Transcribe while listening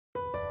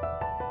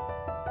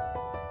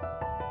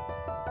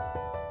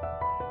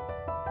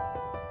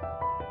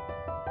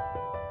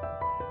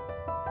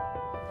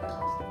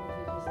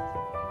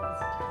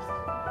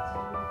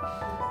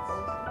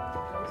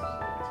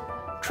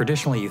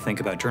Traditionally, you think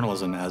about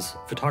journalism as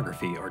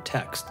photography or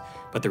text,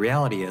 but the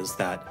reality is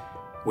that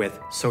with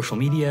social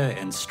media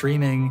and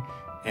streaming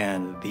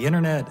and the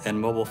internet and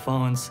mobile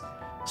phones,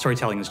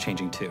 storytelling is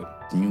changing too.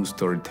 New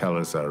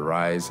storytellers are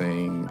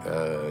rising,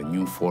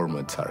 new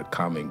formats are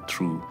coming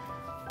through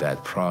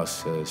that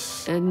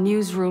process.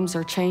 Newsrooms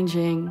are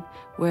changing,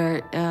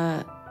 where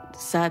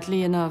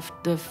sadly enough,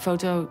 the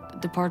photo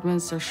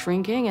departments are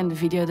shrinking and the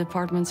video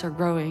departments are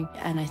growing.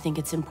 And I think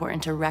it's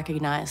important to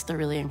recognize the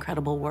really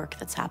incredible work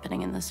that's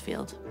happening in this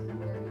field.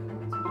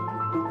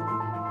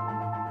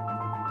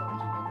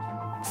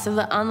 So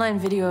the Online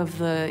Video of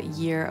the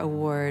Year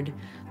award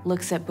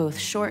looks at both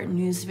short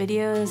news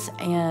videos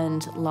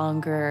and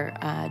longer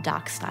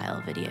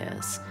doc-style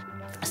videos.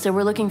 So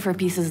we're looking for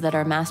pieces that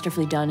are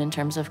masterfully done in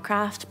terms of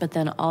craft, but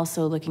then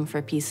also looking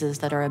for pieces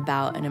that are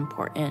about an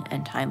important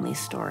and timely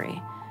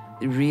story.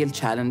 Real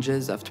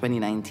challenges of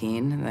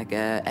 2019, like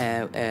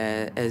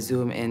a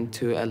zoom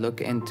into, a look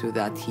into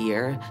that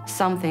year.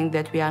 Something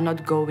that we are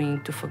not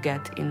going to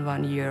forget in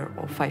 1 year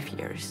or 5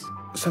 years.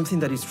 Something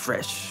that is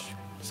fresh,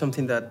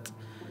 something that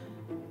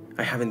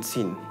I haven't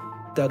seen.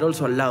 That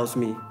also allows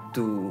me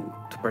to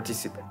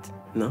participate,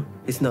 no?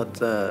 It's not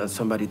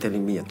somebody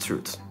telling me a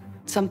truth.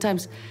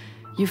 Sometimes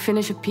you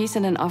finish a piece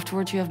and then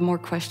afterwards you have more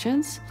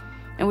questions.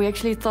 And we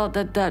actually thought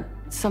that that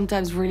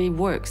sometimes really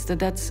works, that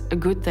that's a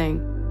good thing.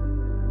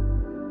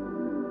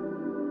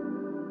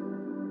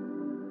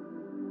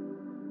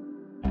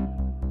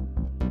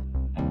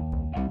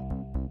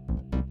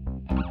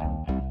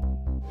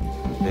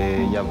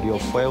 Y abrió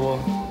fuego,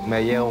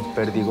 me llega un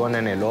perdigón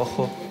en el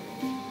ojo,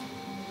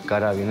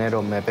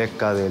 Carabineros me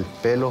pesca del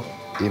pelo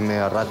y me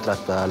arrastra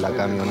hasta la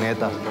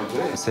camioneta.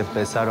 Se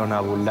empezaron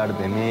a burlar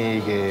de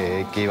mí,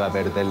 que iba a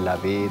perder la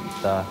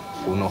vista,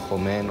 un ojo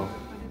menos.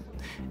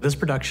 This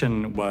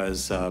production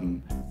was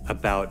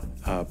about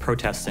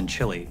protests in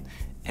Chile,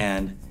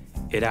 and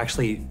it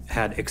actually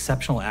had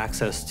exceptional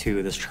access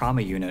to this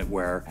trauma unit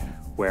where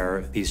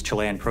these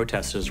Chilean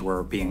protesters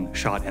were being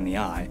shot in the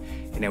eye,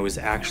 and it was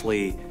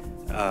actually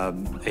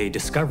a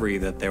discovery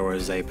that there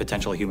was a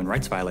potential human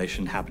rights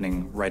violation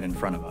happening right in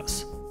front of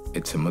us.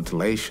 It's a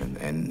mutilation,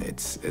 and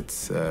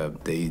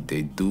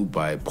they do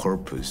by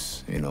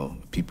purpose. You know,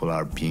 people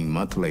are being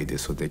mutilated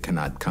so they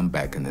cannot come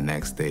back in the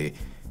next day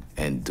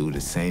and do the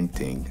same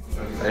thing.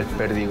 El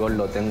perdigón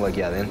lo tengo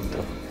aquí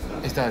adentro.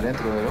 Está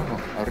dentro del ojo,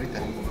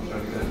 ahorita.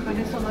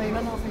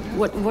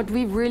 What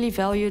we really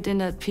valued in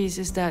that piece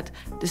is that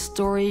the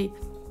story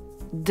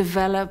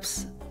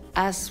develops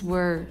as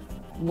we're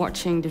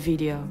watching the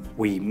video.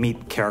 We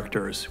meet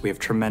characters, we have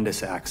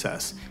tremendous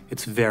access.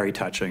 It's very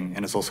touching,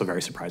 and it's also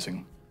very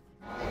surprising.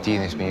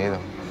 Tienes miedo,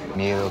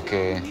 miedo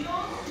que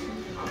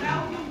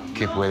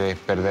puedes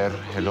perder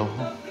el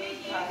ojo.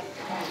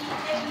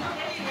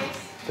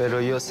 Pero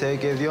yo sé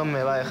que Dios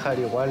me va a dejar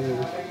igual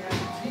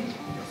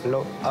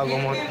a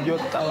como yo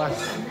estaba.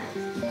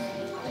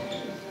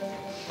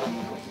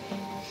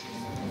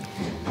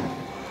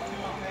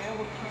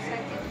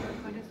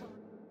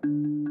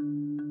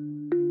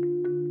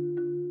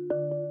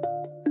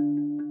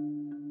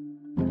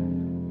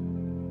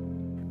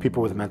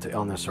 People with mental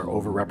illness are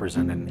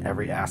overrepresented in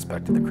every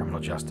aspect of the criminal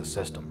justice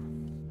system.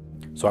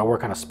 So I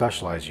work on a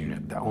specialized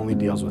unit that only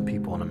deals with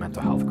people in a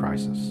mental health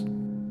crisis.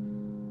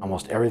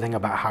 Almost everything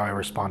about how I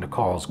respond to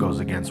calls goes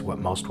against what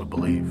most would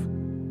believe.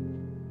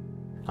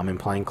 I'm in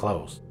plain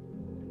clothes.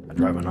 I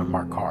drive an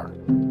unmarked car.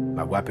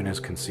 My weapon is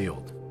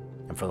concealed.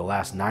 And for the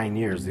last 9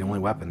 years, the only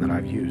weapon that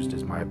I've used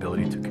is my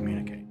ability to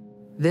communicate.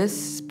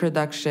 This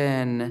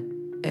production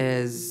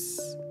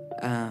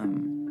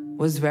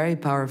was very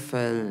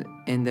powerful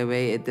in the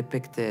way it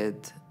depicted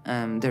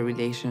the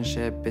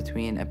relationship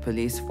between a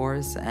police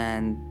force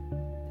and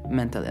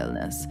mental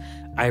illness.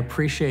 I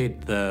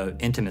appreciate the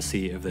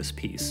intimacy of this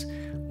piece.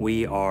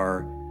 We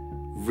are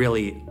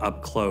really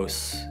up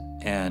close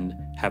and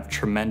have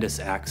tremendous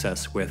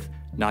access with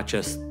not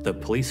just the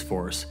police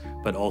force,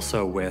 but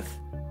also with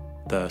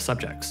the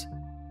subjects.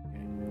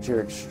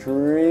 You're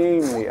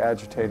extremely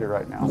agitated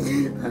right now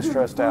and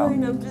stressed out.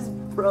 I'm just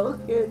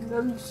broken.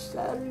 I'm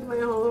shattered. My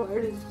whole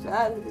heart is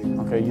shattered.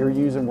 Okay, you're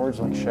using words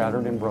like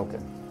shattered and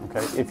broken.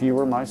 Okay, if you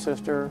were my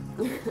sister,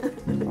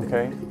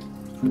 okay,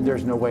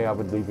 there's no way I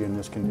would leave you in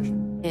this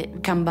condition.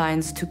 It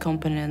combines two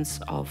components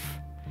of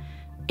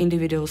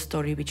individual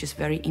story, which is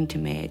very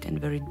intimate and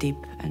very deep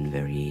and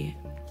very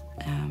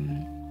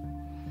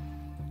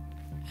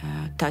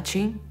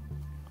touching,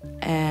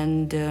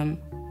 and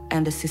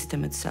the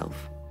system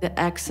itself. The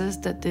access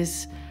that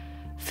this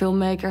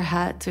filmmaker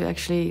had to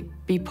actually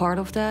be part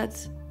of that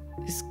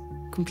is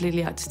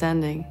completely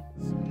outstanding.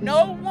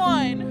 No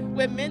one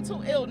with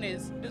mental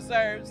illness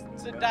deserves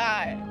to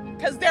die,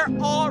 because they're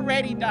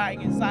already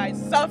dying inside,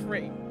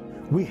 suffering.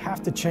 We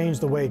have to change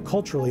the way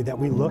culturally that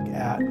we look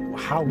at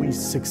how we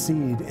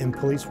succeed in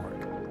police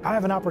work. I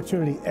have an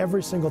opportunity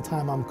every single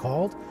time I'm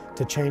called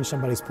to change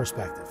somebody's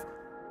perspective.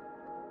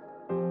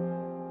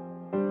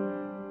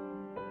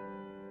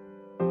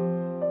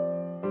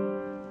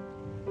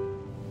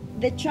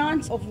 The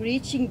chance of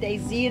reaching day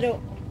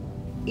zero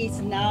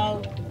is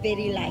now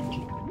very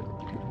likely.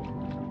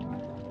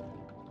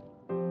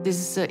 This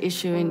is an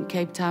issue in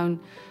Cape Town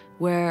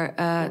where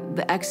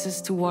the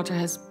access to water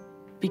has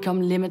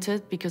become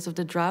limited because of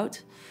the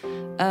drought.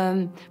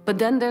 But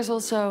then there's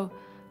also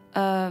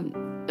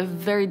a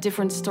very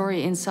different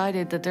story inside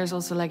it, that there's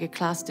also like a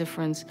class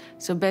difference.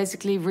 So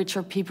basically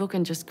richer people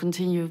can just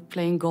continue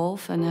playing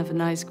golf and have a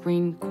nice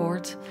green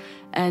court,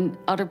 and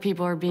other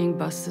people are being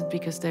busted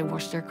because they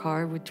wash their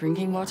car with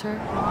drinking water.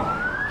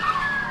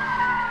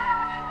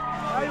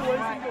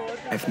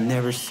 I've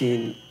never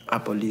seen a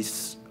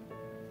police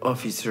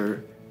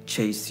officer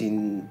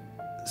chasing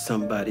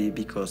somebody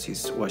because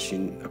he's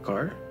washing a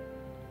car,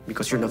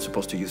 because you're not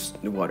supposed to use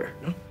the water.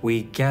 No?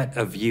 We get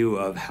a view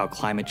of how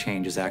climate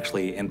change is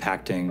actually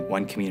impacting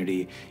one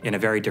community in a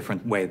very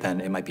different way than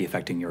it might be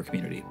affecting your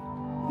community.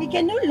 We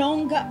can no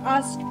longer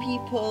ask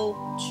people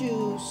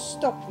to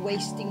stop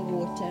wasting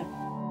water.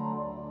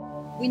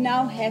 We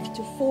now have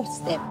to force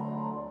them.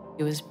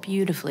 It was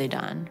beautifully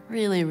done,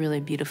 really,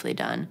 really beautifully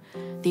done.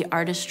 The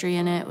artistry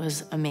in it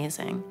was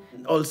amazing.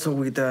 Also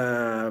with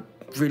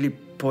really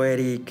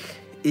poetic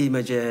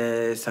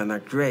images and a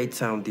great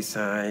sound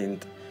design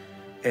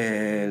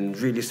and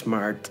really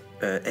smart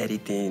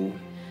editing.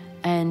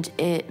 And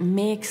it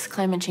makes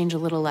climate change a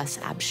little less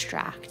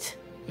abstract.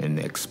 And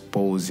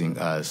exposing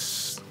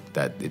us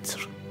that it's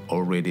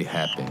already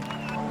happened.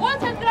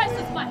 Water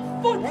crisis, my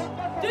foot!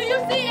 Do you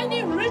see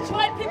any rich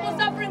white people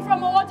suffering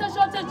from a water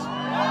shortage?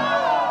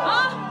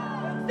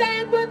 Huh? Say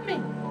it with me.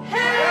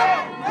 Help!